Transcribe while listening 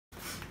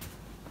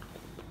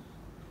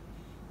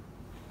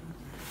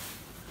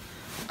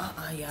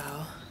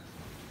y'all,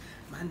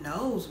 my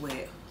nose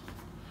wet.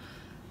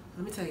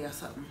 Let me tell y'all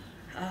something.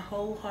 I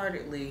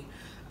wholeheartedly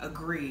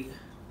agree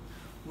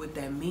with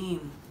that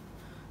meme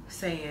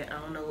saying, I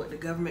don't know what the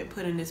government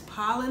put in this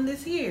pollen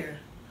this year.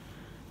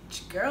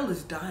 Girl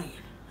is dying.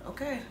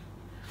 Okay,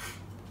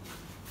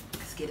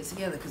 let's get it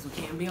together because we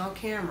can't be on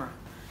camera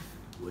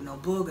with no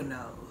booger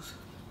nose.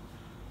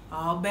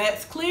 All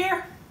bats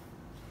clear?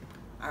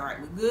 All right,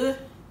 we good?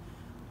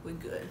 We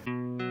good.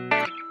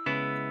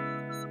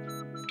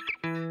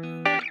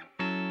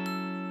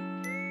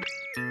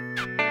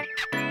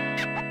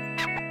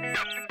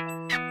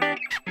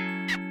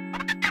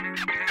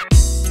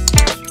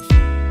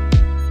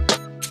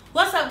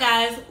 What's up,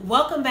 guys?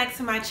 Welcome back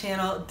to my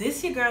channel.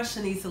 This your girl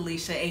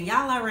ShaniceAlisha, and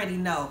y'all already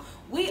know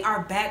we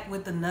are back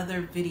with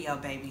another video,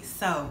 baby.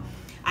 So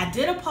I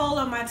did a poll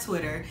on my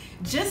Twitter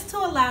just to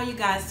allow you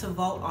guys to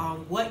vote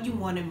on what you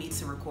wanted me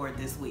to record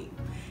this week.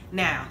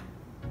 Now,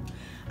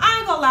 I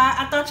ain't gonna lie,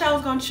 I thought y'all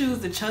was gonna choose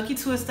the chunky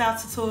twist out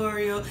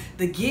tutorial,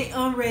 the get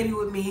unready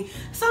with me,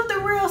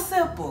 something real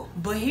simple.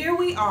 But here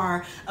we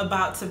are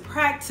about to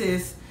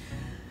practice.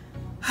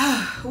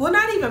 Well,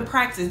 not even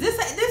practice. This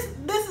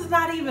is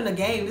not even a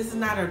game. This is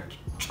not a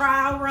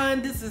trial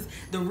run. This is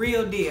the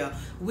real deal.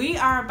 We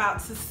are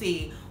about to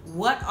see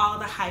what all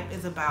the hype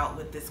is about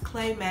with this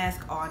clay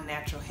mask on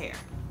natural hair.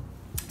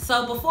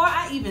 So before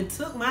I even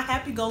took my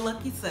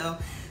happy-go-lucky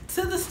self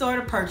to the store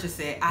to purchase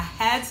it, I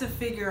had to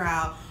figure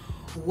out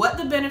what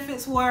the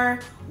benefits were,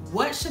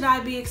 what should I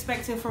be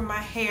expecting from my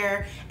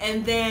hair,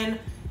 and then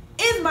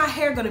is my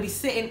hair gonna be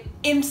sitting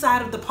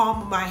inside of the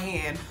palm of my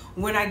hand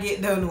when I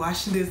get done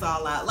washing this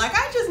all out? Like,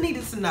 I just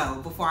needed to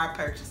know before I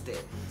purchased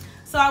it.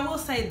 So I will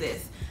say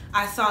this,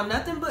 I saw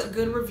nothing but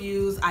good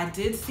reviews. I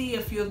did see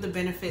a few of the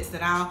benefits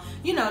that I'll,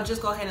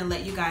 just go ahead and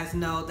let you guys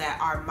know that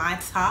are my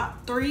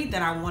top 3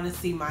 that I want to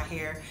see my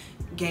hair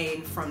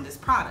gain from this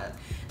product.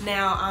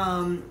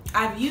 Now,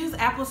 I've used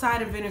apple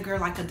cider vinegar,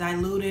 like a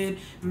diluted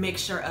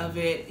mixture of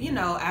it,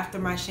 after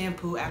my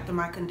shampoo, after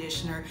my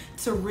conditioner,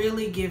 to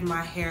really give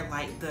my hair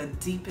like the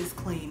deepest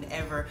clean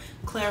ever,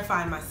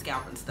 clarifying my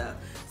scalp and stuff.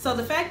 So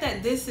the fact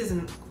that this is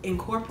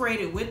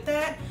incorporated with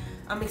that,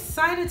 I'm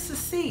excited to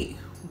see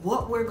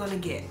what we're gonna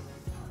get.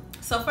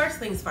 So first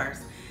things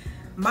first,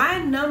 my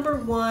number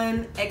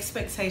one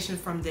expectation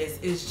from this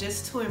is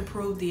just to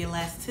improve the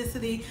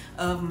elasticity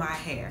of my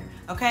hair,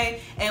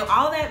 okay? And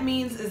all that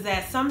means is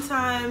that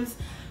sometimes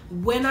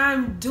when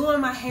I'm doing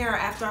my hair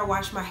after I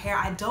wash my hair,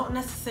 I don't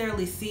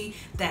necessarily see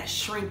that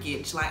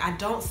shrinkage. Like, I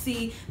don't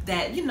see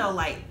that,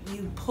 like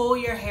you pull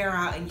your hair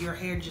out and your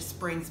hair just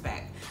springs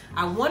back.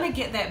 I want to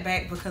get that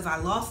back because I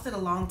lost it a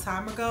long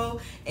time ago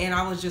and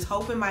I was just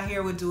hoping my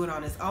hair would do it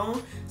on its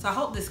own. So I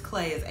hope this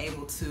clay is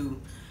able to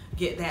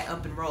get that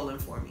up and rolling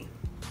for me.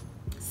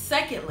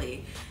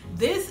 Secondly,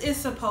 this is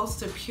supposed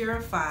to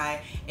purify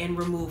and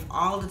remove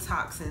all the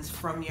toxins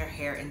from your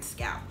hair and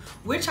scalp,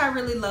 which I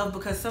really love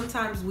because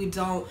sometimes we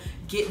don't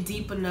get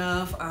deep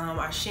enough.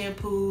 Our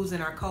shampoos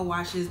and our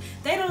co-washes,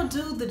 they don't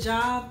do the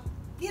job,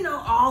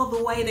 all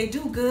the way. They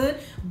do good,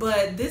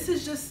 but this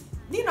is just,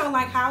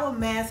 like how a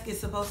mask is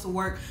supposed to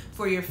work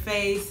for your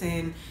face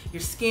and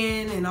your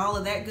skin and all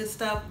of that good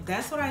stuff.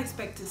 That's what I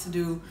expect it to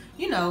do,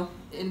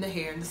 in the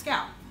hair and the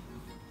scalp.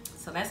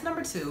 So that's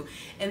number 2.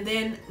 And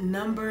then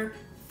number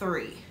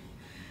 3,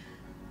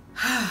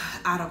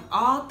 out of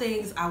all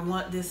things, I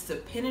want this to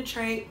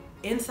penetrate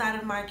inside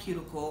of my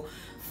cuticle,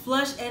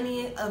 flush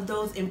any of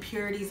those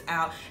impurities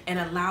out, and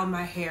allow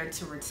my hair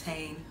to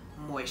retain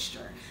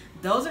moisture.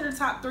 Those are the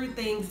top 3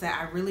 things that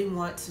I really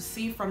want to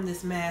see from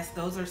this mask.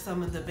 Those are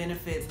some of the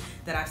benefits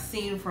that I've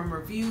seen from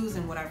reviews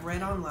and what I've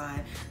read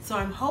online. So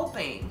I'm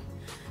hoping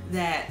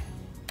that,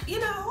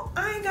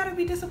 I ain't gotta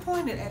be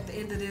disappointed at the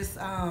end of this.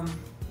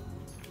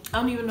 I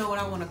don't even know what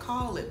I want to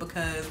call it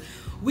because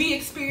we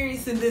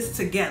experiencing this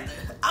together.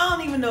 I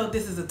don't even know if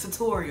this is a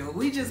tutorial.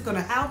 We just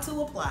gonna how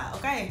to apply,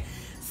 okay?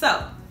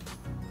 So,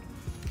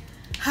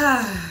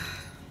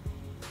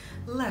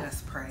 let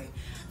us pray.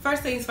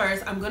 First things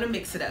first, I'm gonna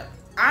mix it up.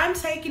 I'm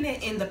taking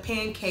it in the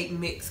pancake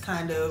mix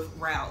kind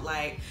of route.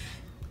 Like,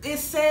 it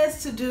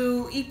says to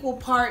do equal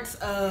parts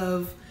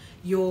of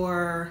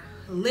your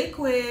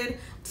liquid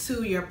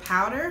to your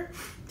powder.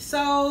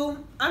 So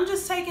I'm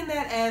just taking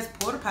that as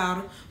pour the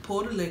powder,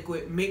 pour the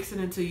liquid, mix it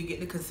until you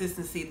get the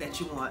consistency that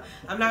you want.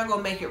 I'm not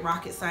gonna make it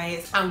rocket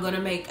science. I'm gonna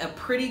make a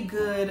pretty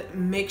good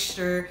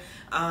mixture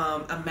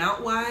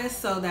amount wise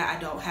so that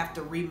I don't have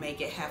to remake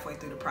it halfway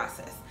through the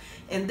process.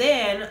 And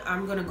then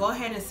I'm gonna go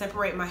ahead and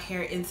separate my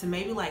hair into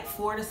maybe like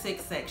 4 to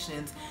 6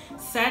 sections,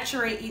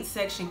 saturate each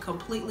section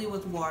completely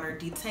with water,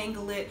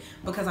 detangle it,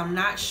 because I'm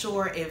not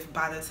sure if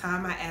by the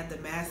time I add the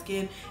mask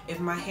in, if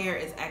my hair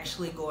is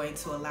actually going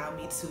to allow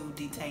me to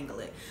detangle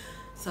it.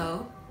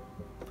 So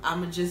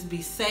I'm gonna just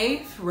be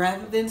safe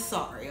rather than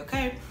sorry,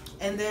 okay?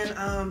 And then,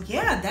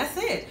 yeah, that's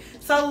it.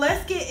 So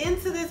let's get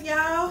into this,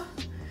 y'all.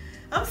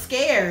 I'm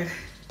scared.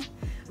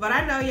 But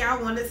I know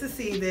y'all wanted to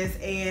see this,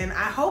 and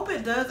I hope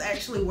it does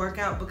actually work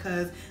out,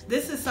 because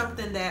this is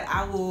something that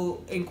I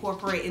will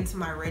incorporate into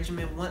my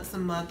regimen once a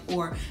month,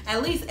 or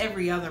at least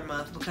every other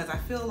month, because I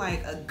feel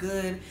like a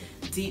good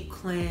deep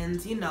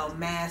cleanse, you know,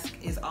 mask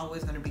is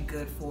always going to be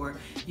good for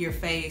your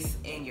face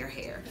and your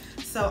hair.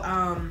 So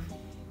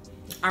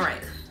all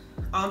right,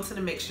 on to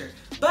the mixture.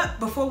 But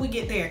before we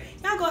get there,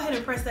 y'all go ahead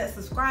and press that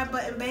subscribe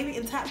button, baby,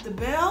 and tap the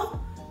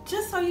bell,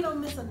 just so you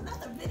don't miss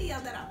another video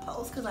that I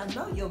post, because I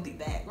know you'll be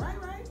back, right?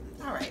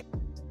 All right.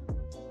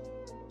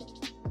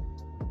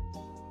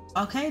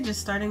 Okay,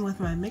 just starting with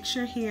my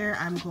mixture here,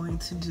 I'm going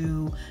to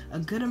do a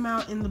good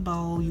amount in the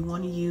bowl. You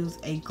want to use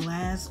a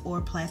glass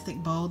or plastic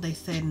bowl. They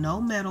said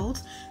no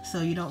metals,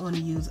 so you don't want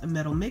to use a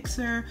metal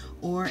mixer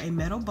or a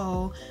metal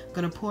bowl. I'm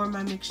going to pour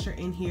my mixture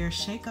in here,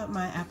 shake up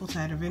my apple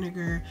cider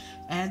vinegar,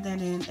 add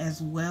that in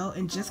as well,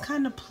 and just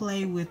kind of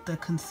play with the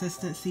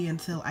consistency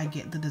until I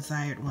get the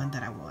desired one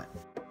that I want.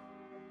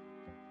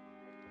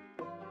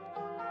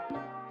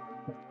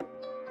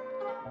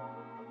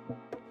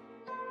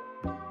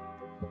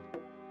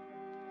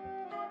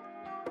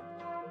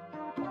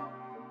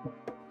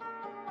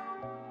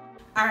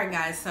 Alright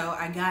guys, so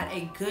I got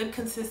a good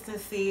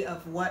consistency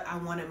of what I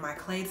wanted my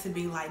clay to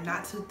be like,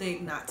 not too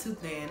thick, not too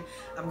thin.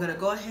 I'm going to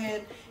go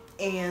ahead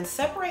and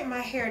separate my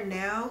hair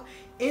now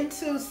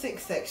into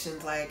 6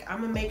 sections. Like,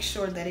 I'm going to make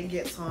sure that it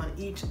gets on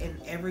each and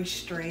every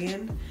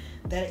strand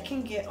that it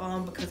can get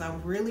on, because I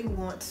really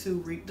want to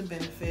reap the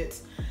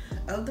benefits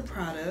of the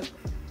product.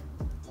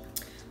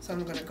 So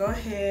I'm going to go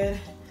ahead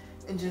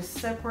and just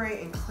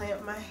separate and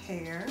clamp my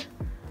hair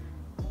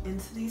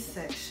into these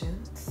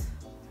sections.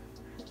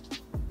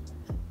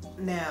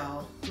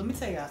 Now, let me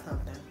tell y'all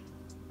something.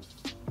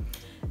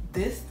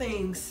 This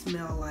thing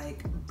smells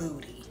like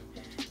booty.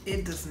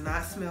 It does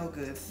not smell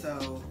good,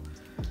 so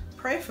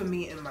pray for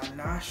me in my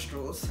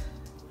nostrils,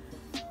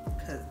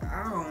 because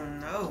I don't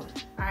know.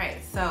 Alright,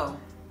 so,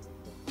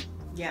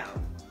 yeah.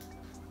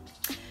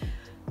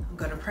 I'm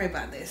gonna pray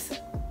about this.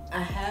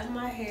 I have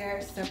my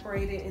hair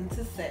separated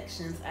into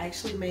sections. I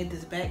actually made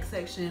this back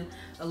section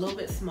a little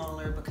bit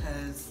smaller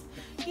because,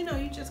 you know,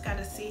 you just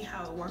gotta see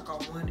how it work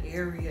on one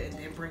area and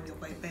then bring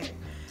it way back.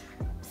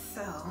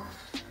 So,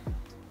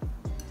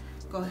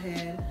 go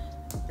ahead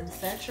and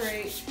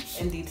saturate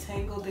and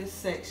detangle this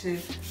section.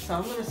 So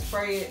I'm gonna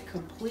spray it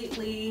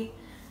completely,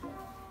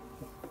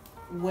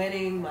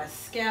 wetting my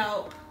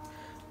scalp,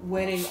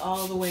 wetting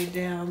all the way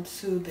down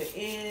to the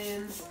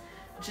ends,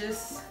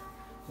 just,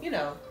 you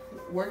know,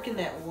 working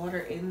that water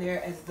in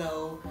there as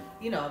though,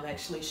 you know, I'm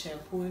actually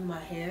shampooing my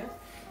hair,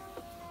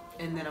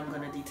 and then I'm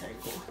gonna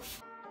detangle.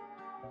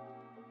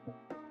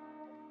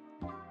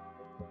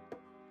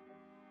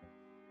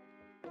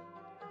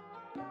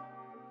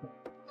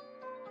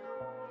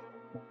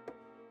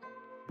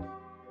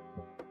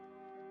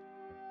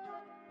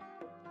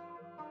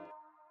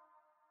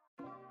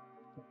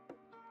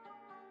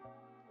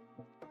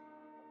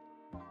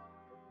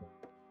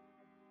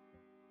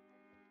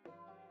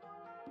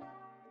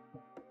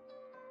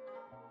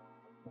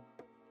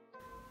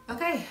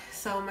 Okay,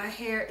 so my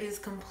hair is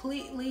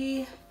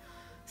completely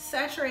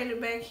saturated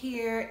back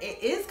here.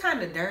 It is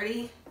kind of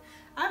dirty.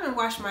 I haven't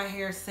washed my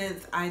hair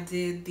since I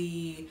did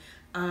the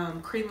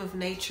Cream of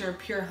Nature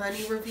Pure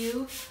Honey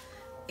review,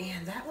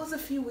 and that was a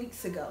few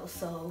weeks ago,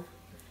 so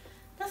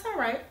that's all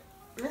right.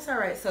 That's all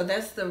right. So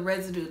that's the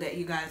residue that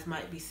you guys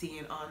might be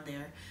seeing on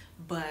there,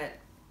 but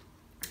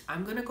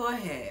I'm gonna go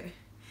ahead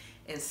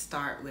and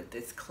start with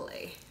this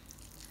clay.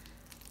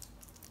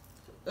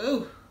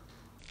 Ooh.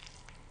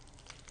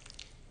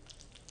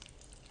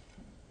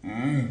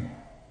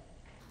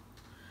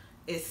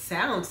 It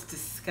sounds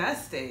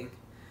disgusting.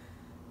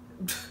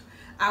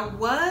 I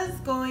was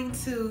going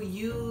to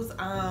use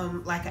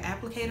like an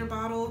applicator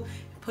bottle,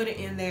 put it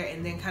in there,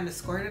 and then kind of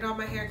squirt it on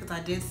my hair, because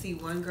I did see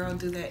one girl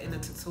do that in a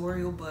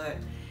tutorial, but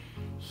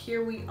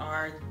here we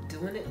are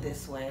doing it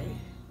this way.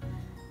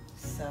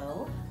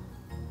 So,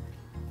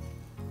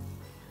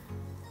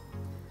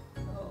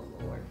 oh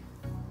Lord,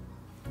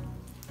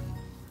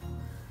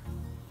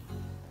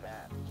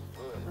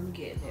 I'm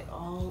getting it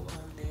all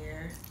on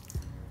there,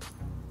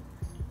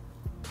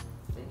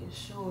 making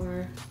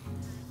sure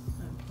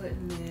I'm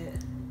putting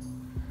it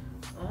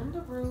on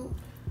the root,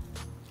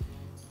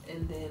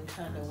 and then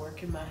kind of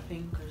working my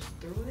fingers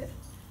through it.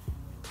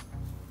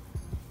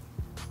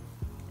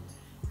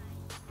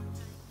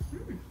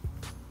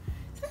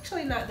 It's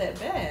actually not that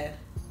bad.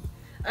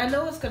 I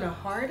know it's gonna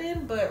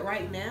harden, but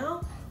right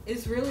now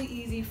it's really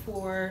easy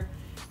for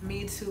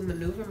me to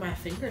maneuver my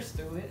fingers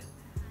through it.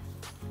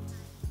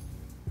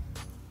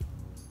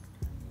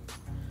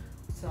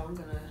 So I'm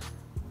gonna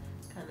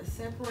kind of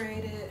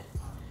separate it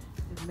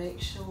and make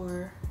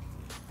sure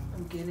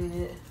I'm getting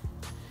it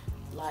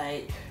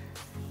like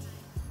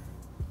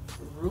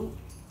root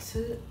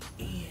to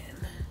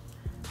end,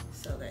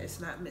 so that it's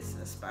not missing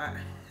a spot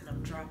and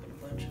I'm dropping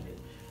a bunch of it.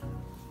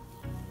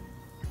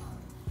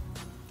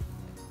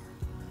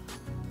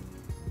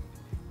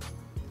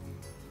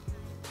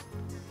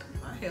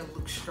 My hair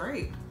looks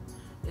straight.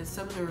 in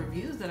some of the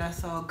reviews that I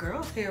saw,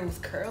 girls' hair was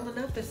curling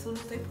up as soon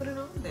as they put it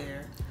on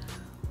there.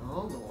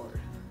 Oh Lord.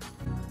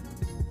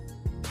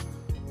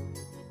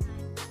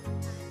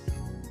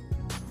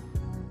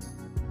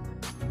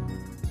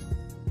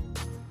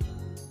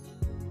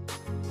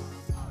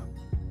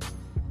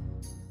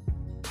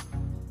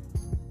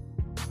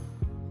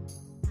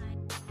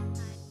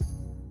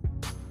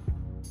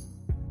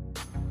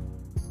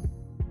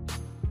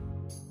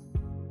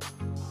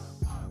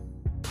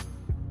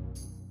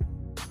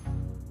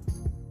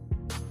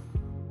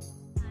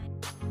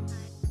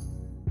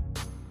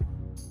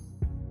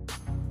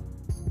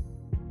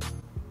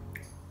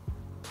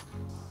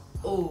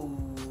 Oh.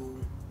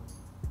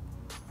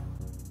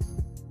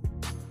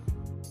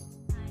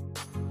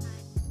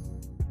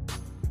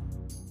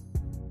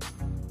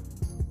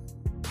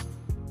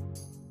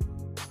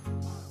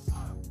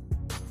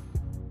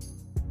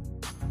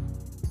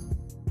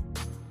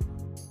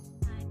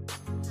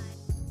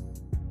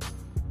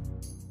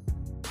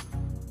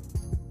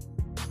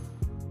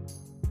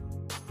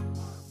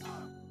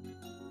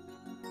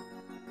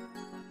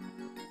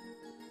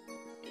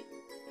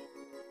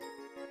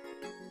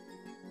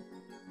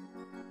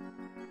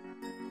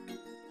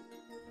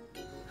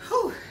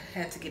 Whew,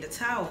 had to get a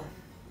towel.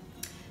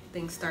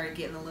 Things started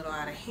getting a little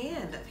out of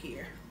hand up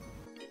here.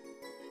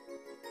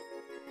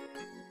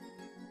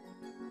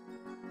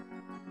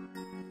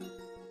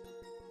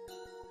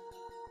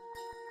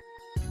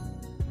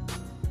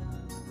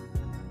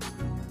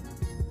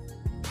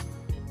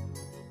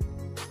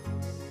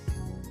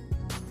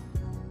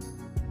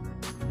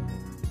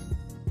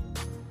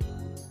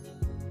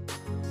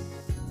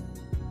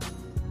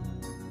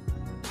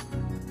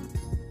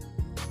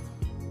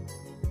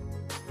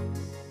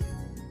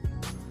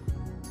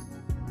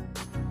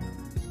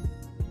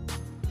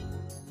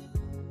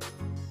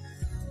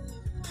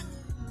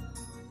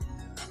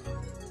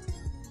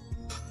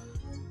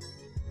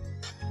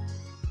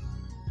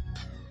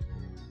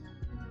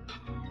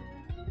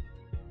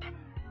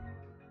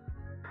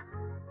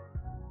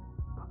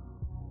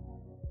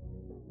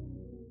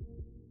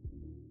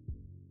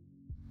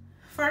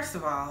 First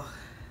of all,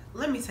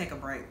 let me take a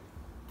break.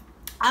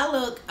 I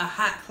look a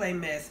hot clay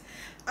mess.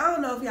 I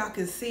don't know if y'all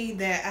can see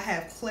that I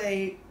have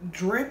clay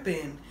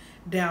dripping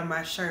down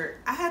my shirt.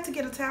 I had to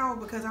get a towel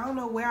because I don't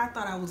know where I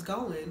thought I was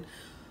going.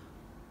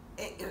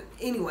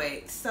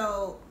 Anyway,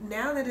 so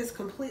now that it's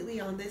completely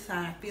on this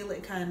side, I feel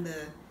it kind of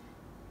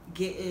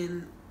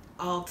getting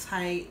all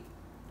tight,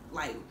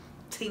 like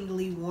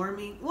tingly,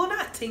 warming. Well,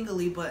 not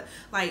tingly, but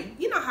like,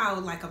 you know how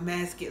like a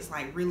mask gets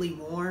like really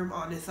warm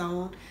on its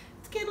own?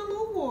 It's getting a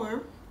little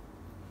warm.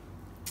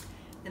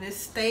 And it's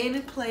staying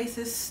in place,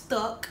 it's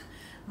stuck.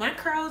 My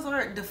curls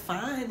aren't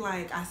defined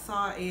like I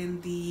saw in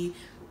the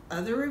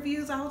other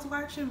reviews I was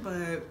watching,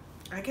 but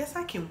I guess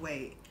I can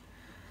wait.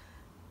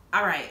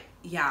 All right,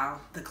 y'all,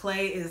 the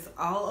clay is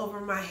all over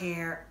my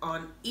hair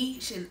on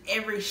each and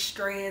every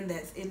strand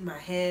that's in my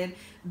head.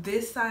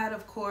 This side,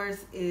 of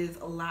course, is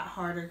a lot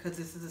harder because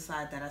this is the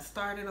side that I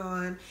started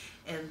on.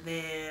 And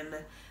then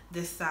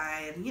this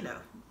side, you know,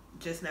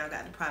 just now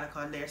got the product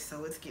on there,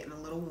 so it's getting a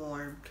little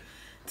warm.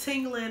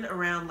 Tingling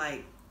around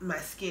like my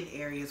skin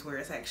areas where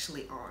it's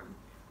actually on.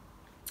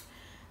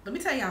 Let me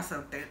tell y'all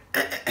something.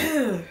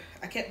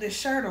 I kept this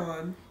shirt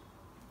on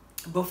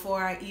before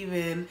I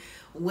even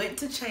went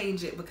to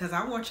change it because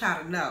I want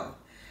y'all to know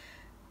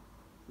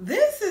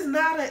this is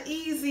not an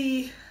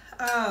easy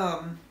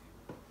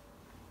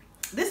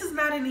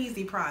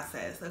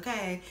process,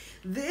 okay?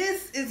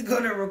 This is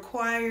gonna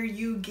require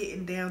you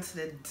getting down to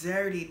the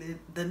dirty,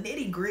 the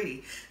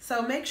nitty-gritty.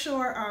 So make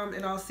sure,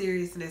 in all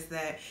seriousness,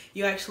 that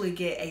you actually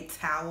get a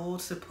towel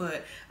to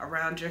put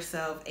around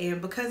yourself.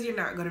 And because you're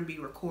not gonna be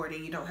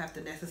recording, you don't have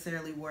to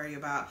necessarily worry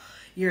about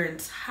your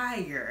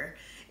entire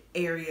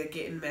area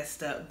getting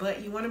messed up,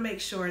 but you want to make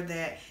sure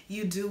that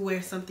you do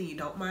wear something you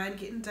don't mind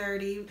getting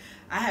dirty.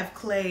 I have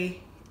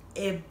clay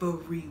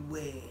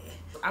everywhere.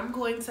 I'm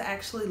going to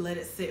actually let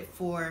it sit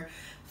for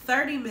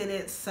 30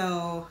 minutes,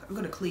 so I'm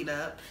gonna clean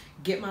up,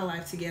 get my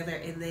life together,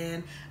 and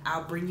then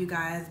I'll bring you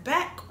guys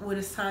back when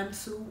it's time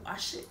to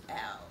wash it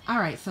out. All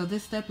right, so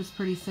this step is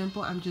pretty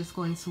simple. I'm just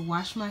going to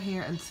wash my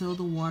hair until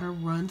the water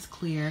runs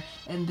clear,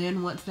 and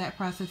then once that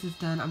process is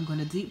done, I'm going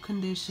to deep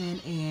condition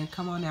and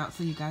come on out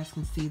so you guys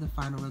can see the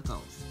final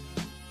results.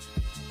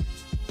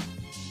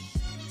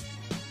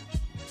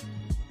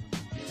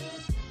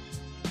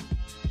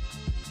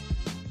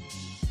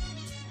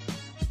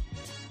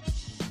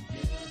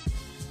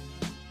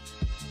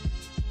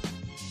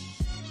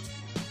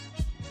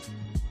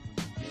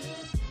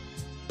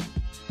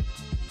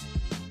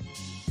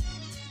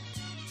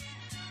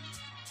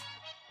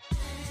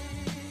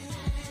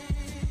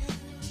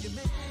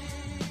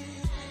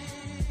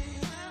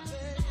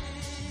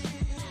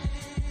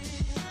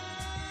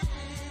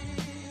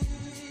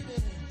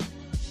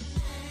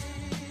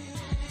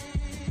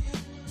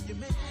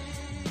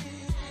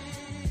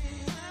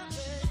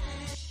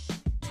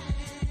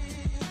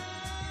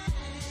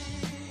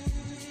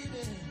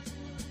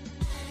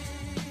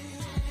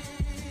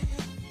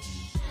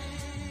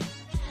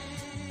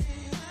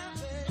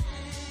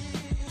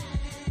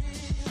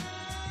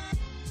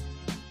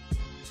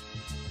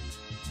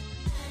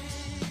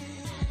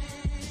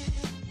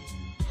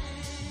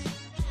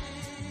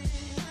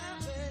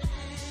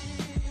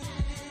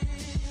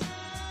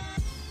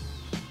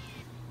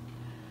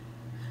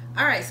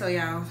 All right, so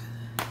y'all,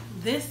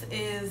 this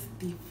is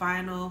the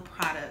final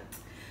product.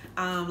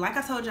 Like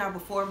I told y'all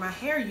before, my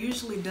hair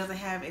usually doesn't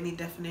have any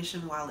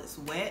definition while it's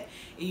wet.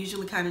 It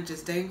usually kind of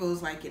just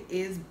dangles like it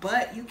is,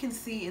 but you can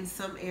see in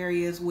some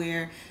areas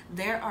where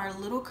there are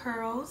little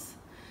curls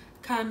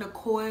kind of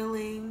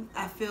coiling.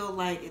 I feel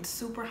like it's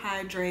super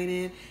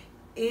hydrated.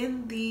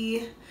 In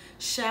the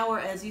shower,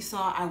 as you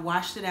saw, I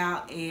washed it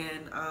out,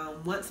 and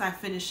once I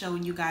finished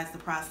showing you guys the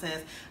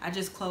process, I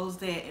just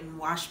closed it and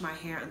washed my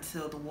hair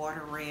until the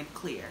water ran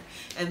clear.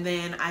 And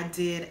then I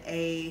did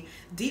a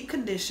deep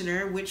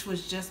conditioner, which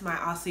was just my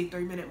Aussie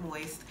 3-minute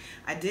moist.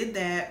 I did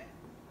that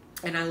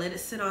and I let it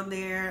sit on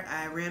there.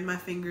 I ran my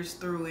fingers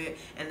through it,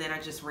 and then I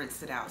just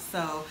rinsed it out.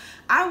 So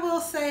I will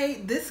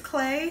say this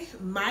clay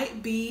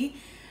might be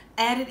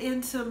added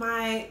into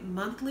my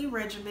monthly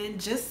regimen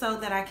just so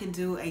that I can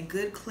do a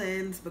good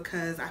cleanse,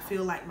 because I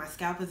feel like my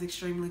scalp is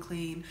extremely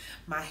clean.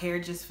 My hair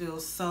just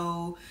feels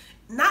so,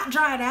 not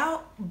dried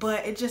out,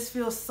 but it just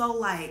feels so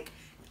like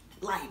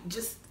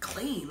just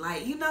clean.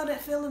 Like, you know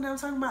that feeling I'm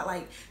talking about,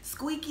 like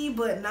squeaky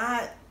but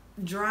not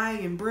dry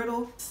and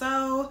brittle.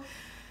 So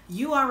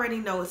you already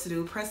know what to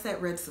do. Press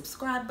that red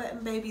subscribe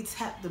button, baby.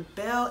 Tap the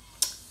bell.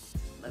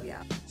 Love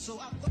y'all. So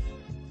I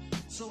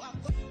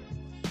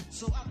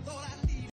thought I